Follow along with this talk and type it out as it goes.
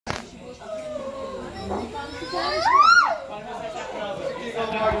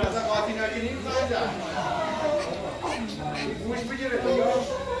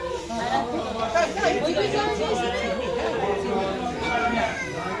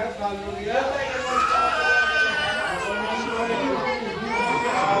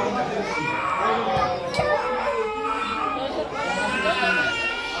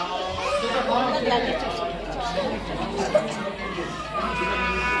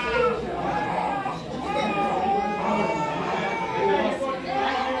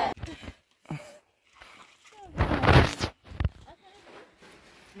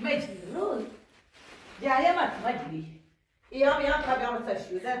مجنون جايه ما تمجلي يوم طبعا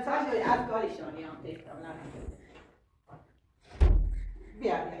مستشفى ده صار عاد شلون يوم تكتب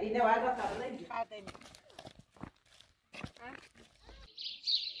بيا إنه هذا طبعا بعدين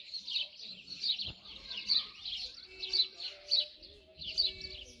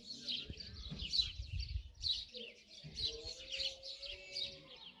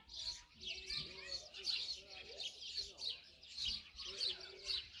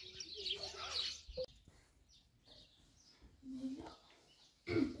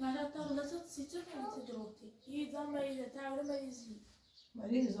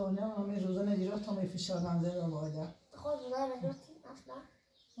مریض و نه همه روزا ندیرات همه فشار نزده و بالا خود روزا ندیراتی اصلا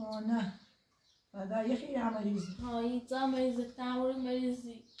نه بعد یخی مریض هایی تا مریض تعمل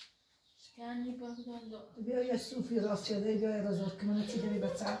مریضی شکنی بردن بیا یه صوفی راست شده بیا یه رزار کنم چی داری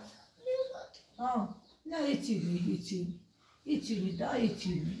بچه نه هیچی دا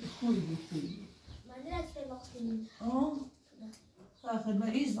هیچی خوبی من نیست به وقتی آخر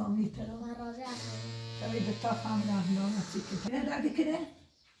مریض هم نیتره من راضی هستم تبی به تا خامنه هنونا چی که نه دادی کنه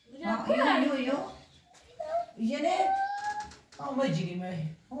یو یعنی مجری مهی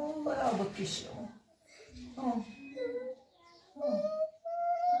برا بکشی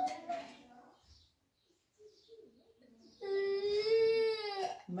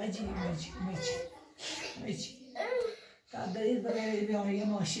مجری تا دارید برای بیایی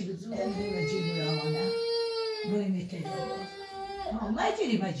ماشی بزود مجری برامانه بایی میتونی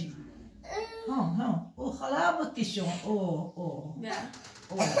مجری او خلا بکشم او میگم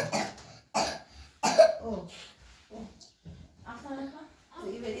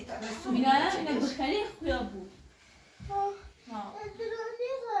بخری خویا بود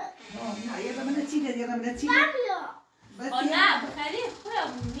نه یه من چی داری من چی نه بخری خویا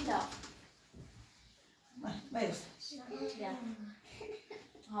بود میدم باید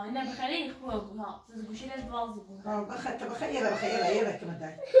ها نه بخری خویا بود ها از گوشه از دوازی بود بخیر که من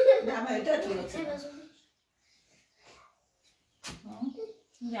داری نه ما یادت رو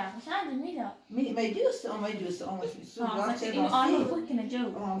میگم مثلا میدم میدوست این آنی فوق کنه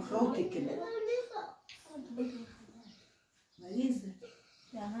جو خوتی کنه مریضه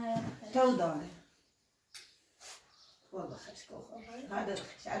تو داره والله خشك هذا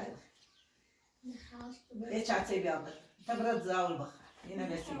الخش هذا ليش عتسي بيض تبرد زاول بخ هنا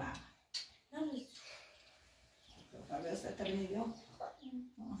بس معنا بس تبني اليوم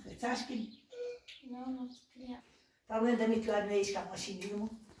اخي تاشكي طب وين دمي تقعد ليش كان ماشيين اليوم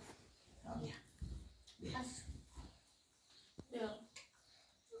طب يا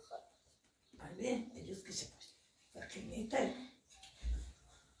بعدين يجوز كشف فقيني تل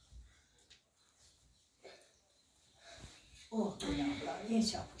اوه يا الله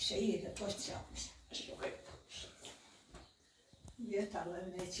شافوا شيء ده توش شافوا يا ترى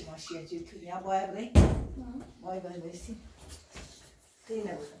من هيك ماشيه جيت يا باي باي بس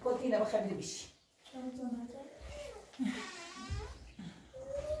تينا كنتينا بخلي بشي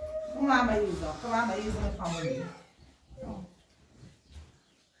وما مريضه كمان مريضه من حاملين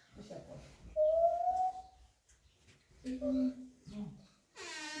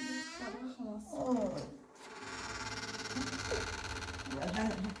خلاص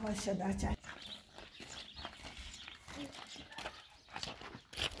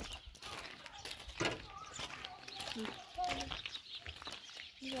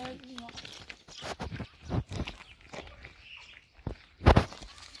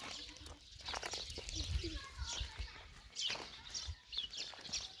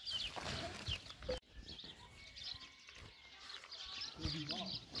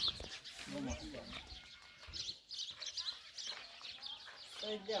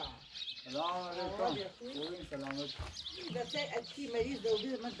سلام علیکم. سلامت. بس أكيد مريضة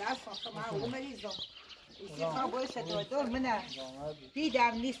وبير ما تعرف معه ولا مريضة. يصير خابوش هتودور منها. في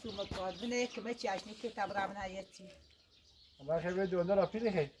دعم نيس ومطاد منها هيك ما تشعشني كيف تعبر منها يتي. باشه به دولار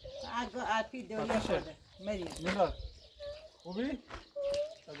پیری خیلی. في دولار شده. مريض. میلاد. خوبی؟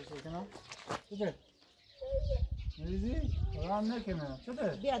 تابش کنم. چطور؟ مریضی؟ رام نکنه. چطور؟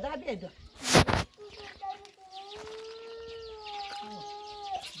 بیا.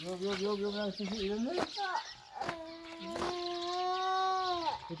 بیا برای چیزی ایران نه؟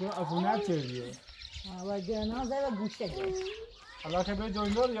 تو افونت چیزیه؟ و جنازه و گوشه دار. حالا که به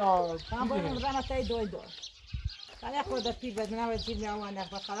دندار یا من باید مزرعه تای دندار. کاری خود پیر بدم و جیب می‌آورم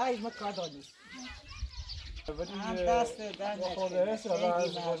نخبه خلاص متقادر نیست. هم دست دادن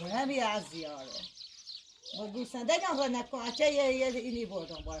نمی از زیاره. با گوسنده نگاه نکن. چه یه اینی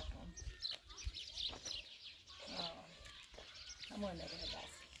بردم باید کنم. همون نگاه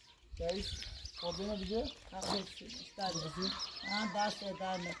دست. دایش خوردن دیگه؟ دست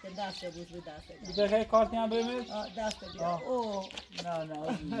دار نکن دست بود به دست دار. بیشتر که کارت نیم بریم؟ دست بیا. او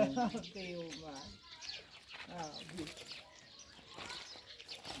نه.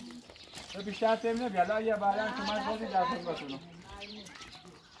 تو بیشتر تیم نبی. حالا یه بارم که من خودی در خود بتونم.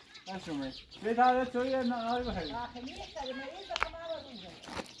 نشومه. بیتاره توی نهاری بخیریم.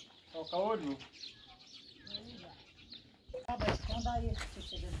 قول بو.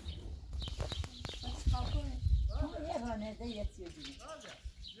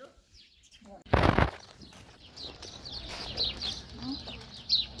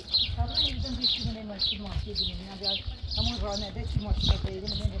 همون راننده چی ماشین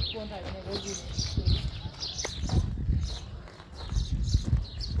بگیریم نمی‌کنه در نگویی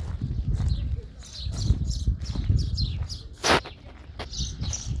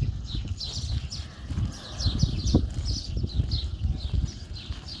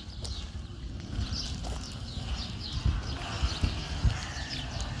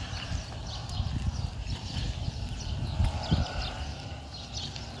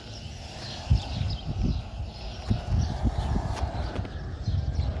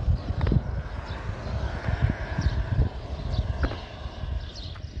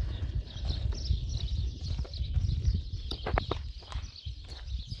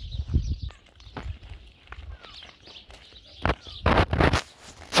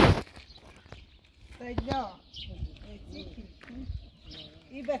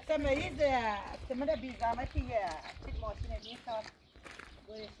این بچه مریض تمام بیزامتیه چی ماشین می‌خواد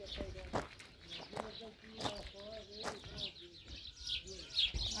گویش پیدا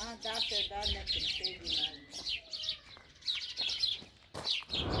دست دار نکنه خیلی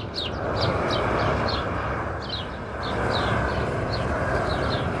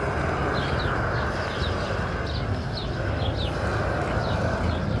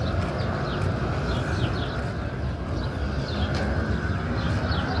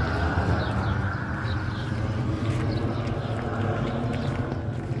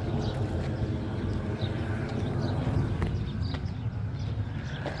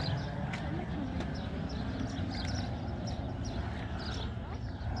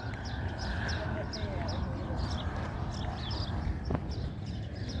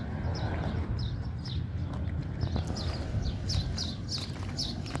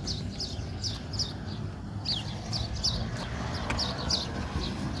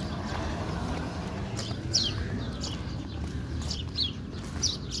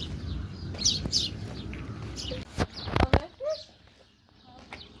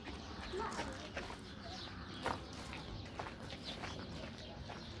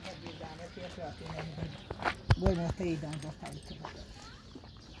Bueno, estoy dando bastante.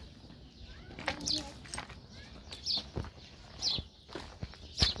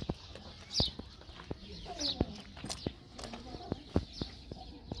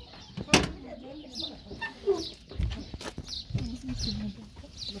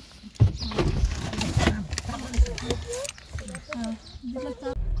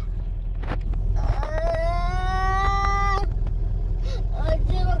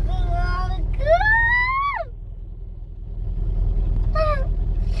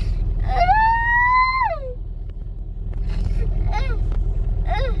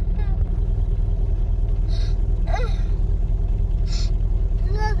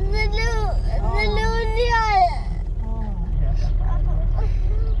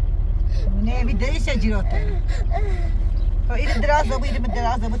 جيروتين فإذا دراسة وإذا من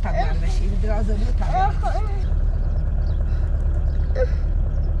دراسة بتعمل ماشي إذا دراسة بتعمل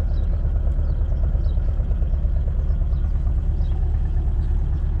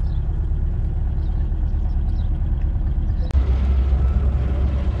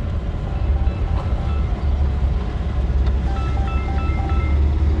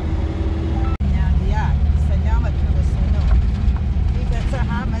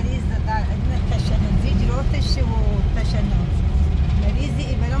مریضی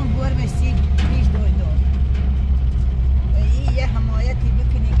ایبران بور بسید بیش دوی دو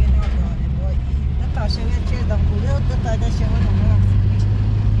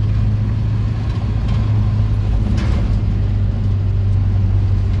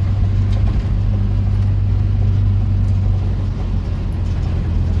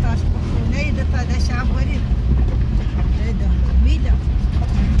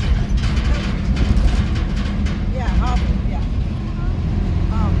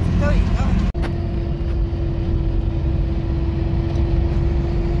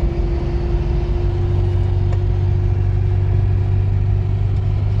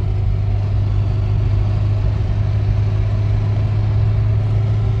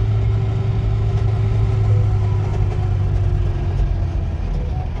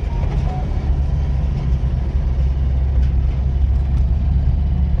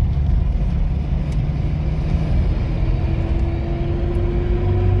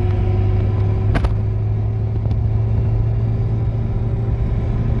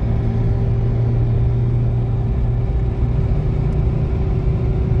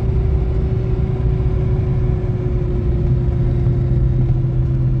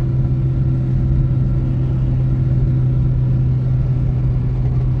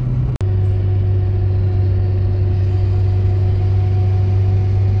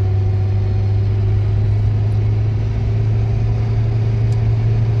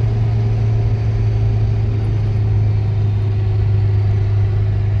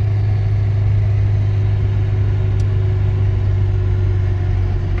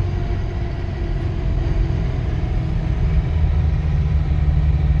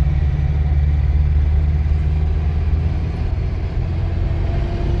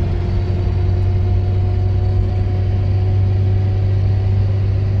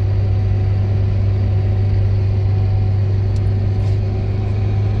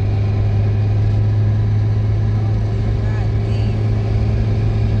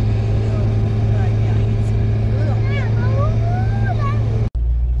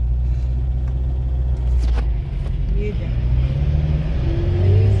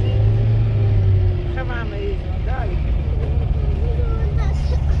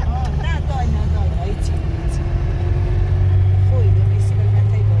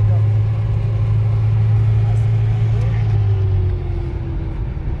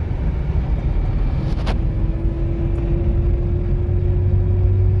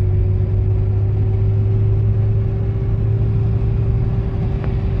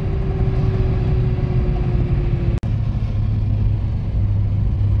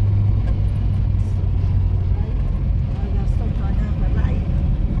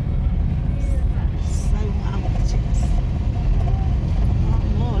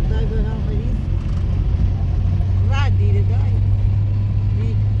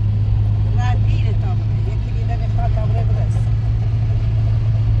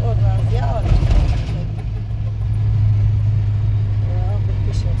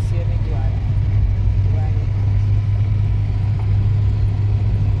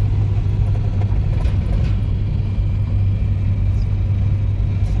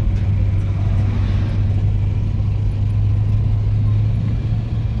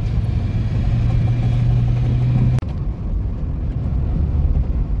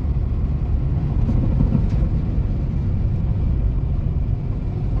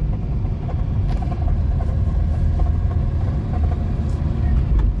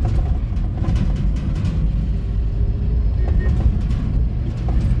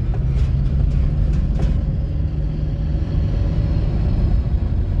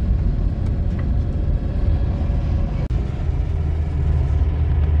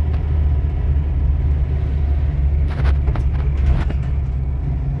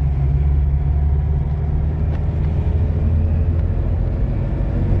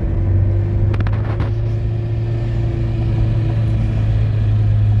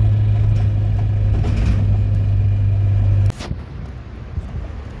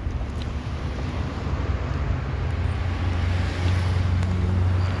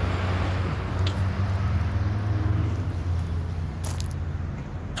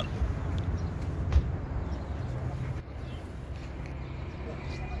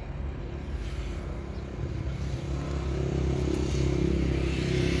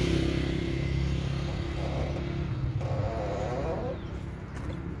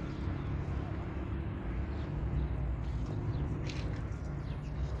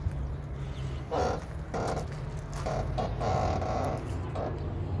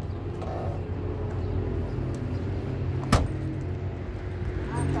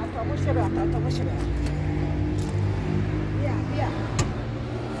موشه برم تا موشه برم بیا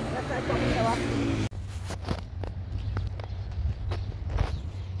رفتای تا موشه وقتی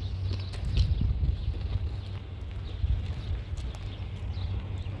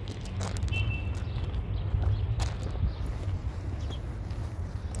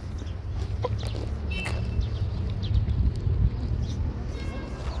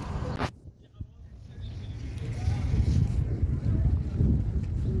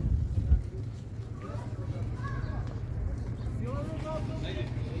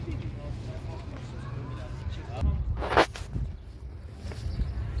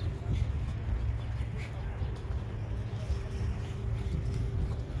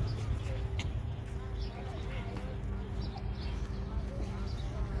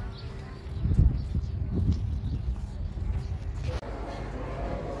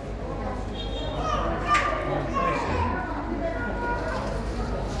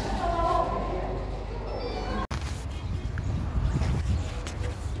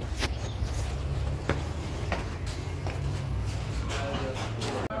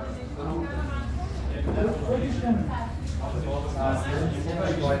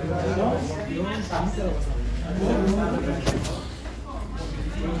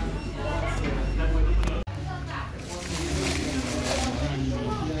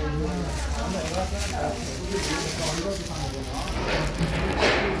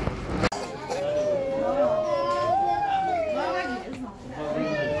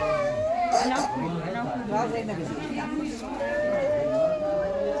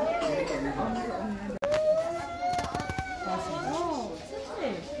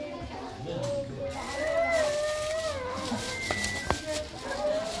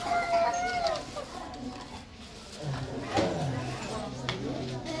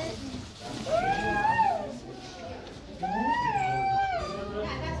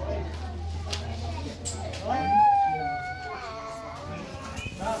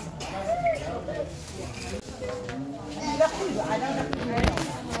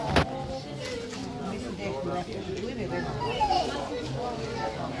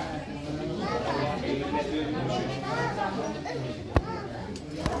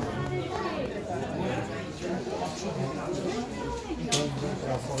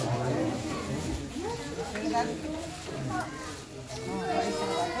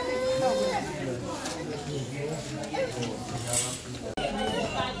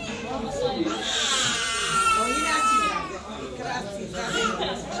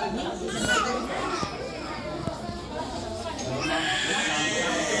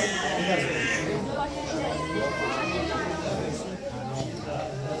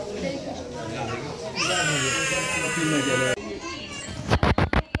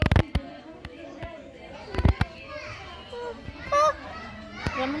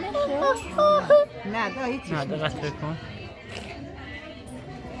نه دقت کن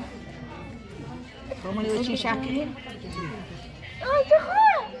همونی چی شکلی؟ آی چه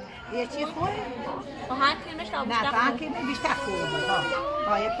خواه یه چی خواه؟ با هر کلمش تا نه بیشتر هر کلمه بیشتر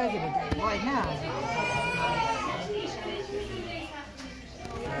خواه یک پزی بده وای نه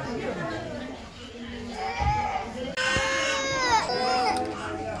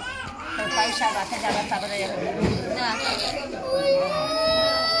پای شربت جلب سبره نه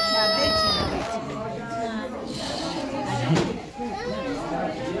نه بیتی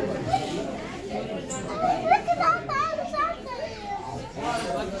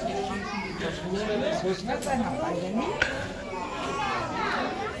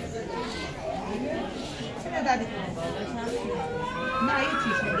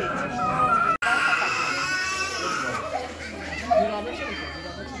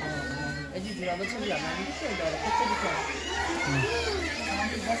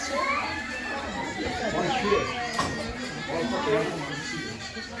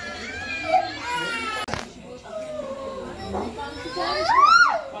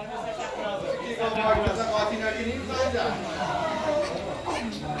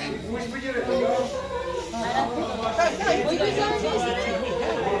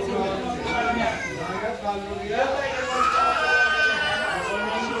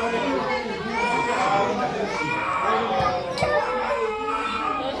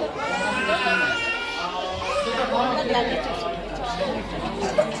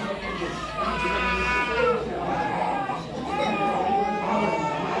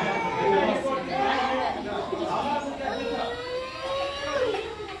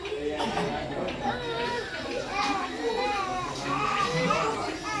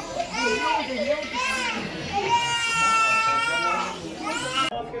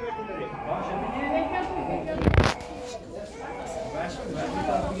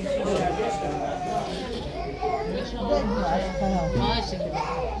باشه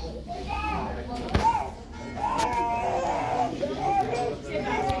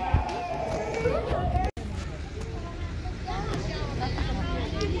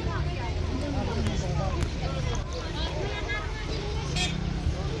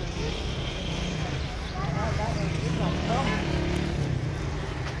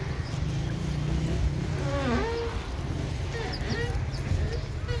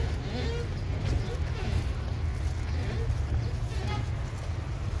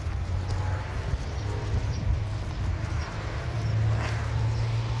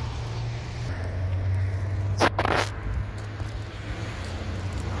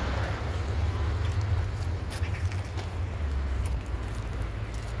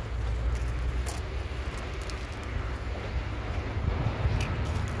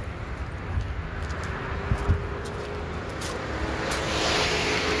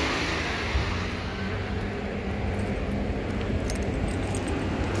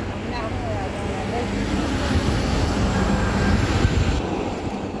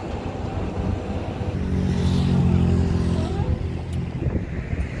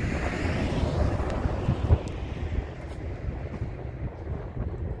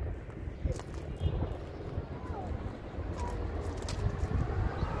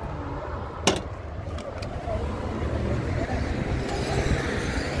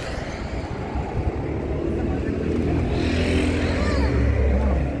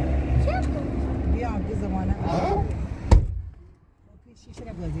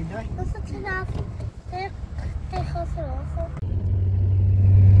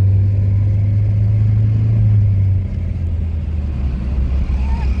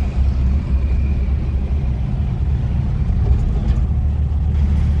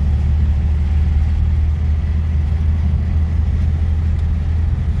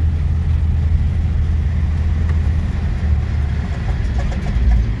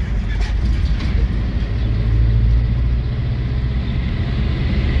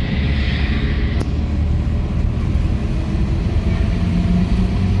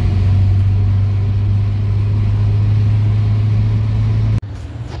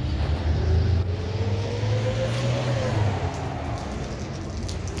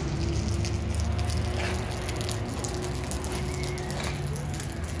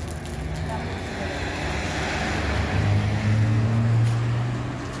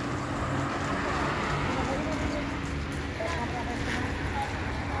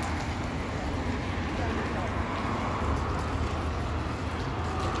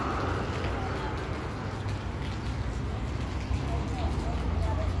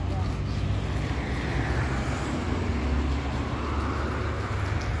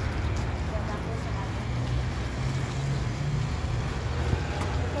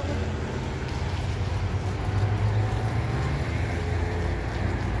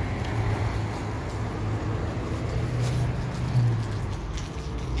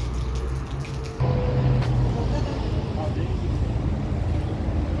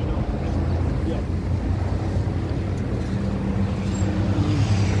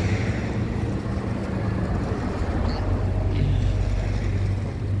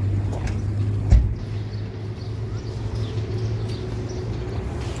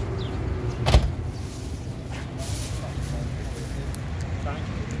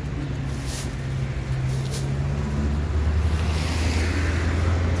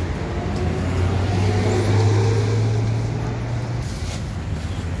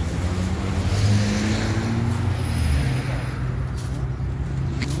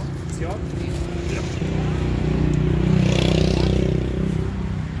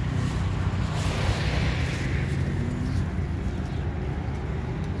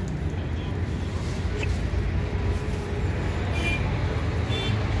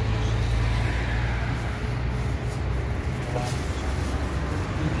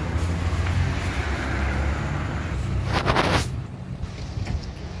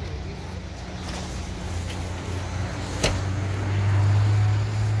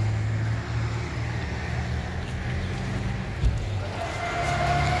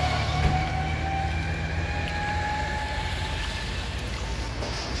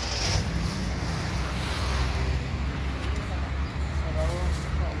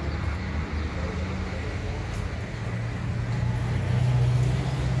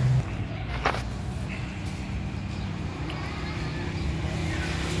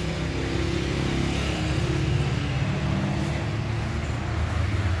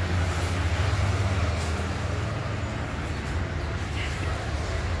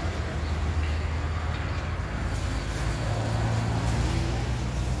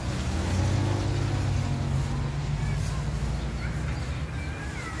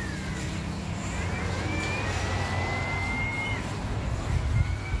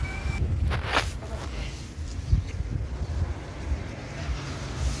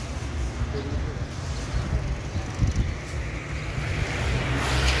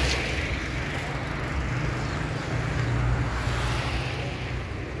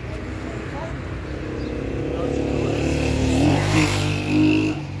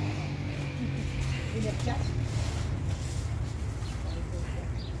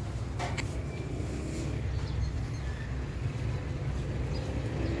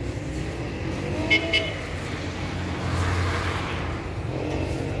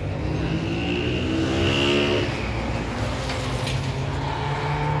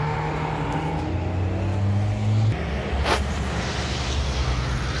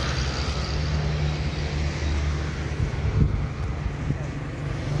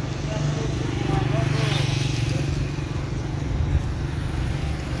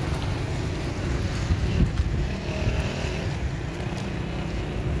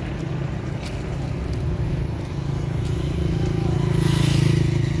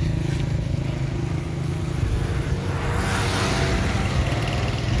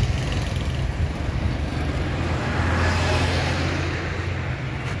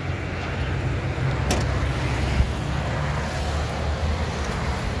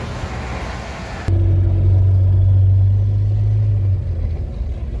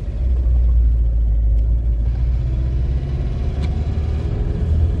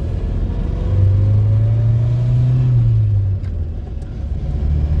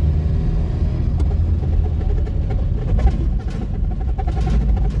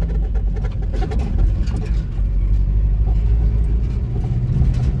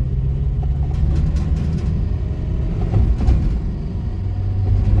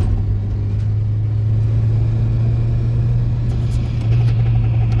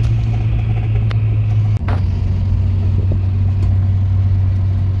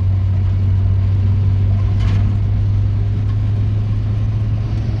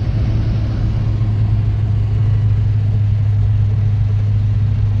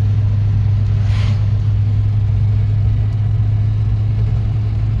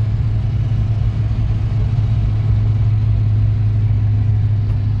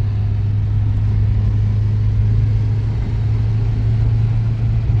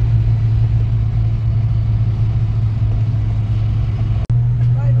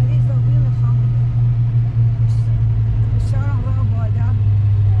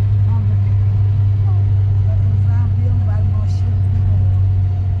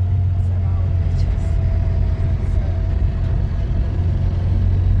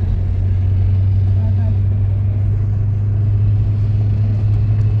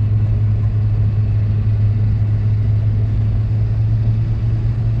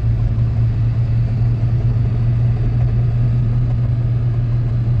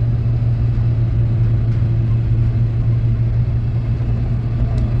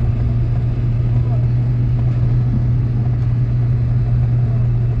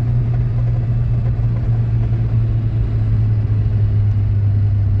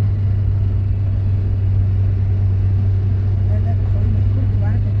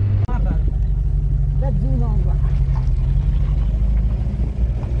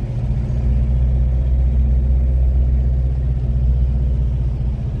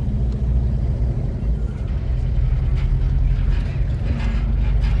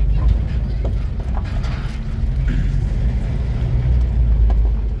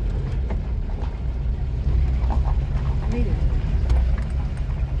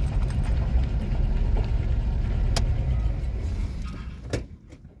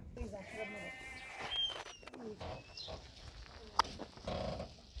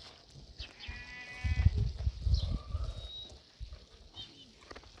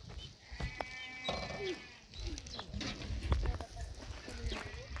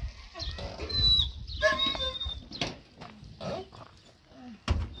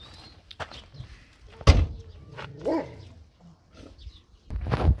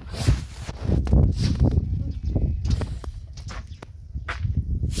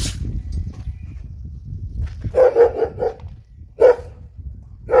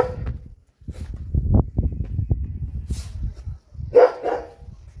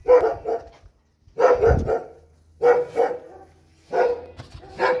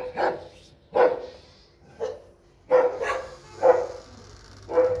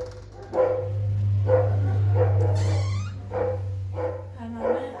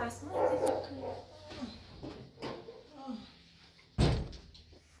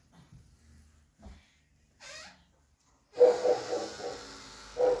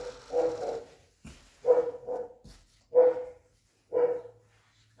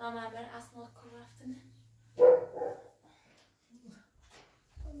اسماء کن رفتنه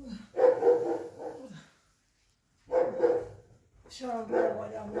شام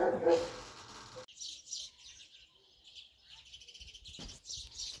باید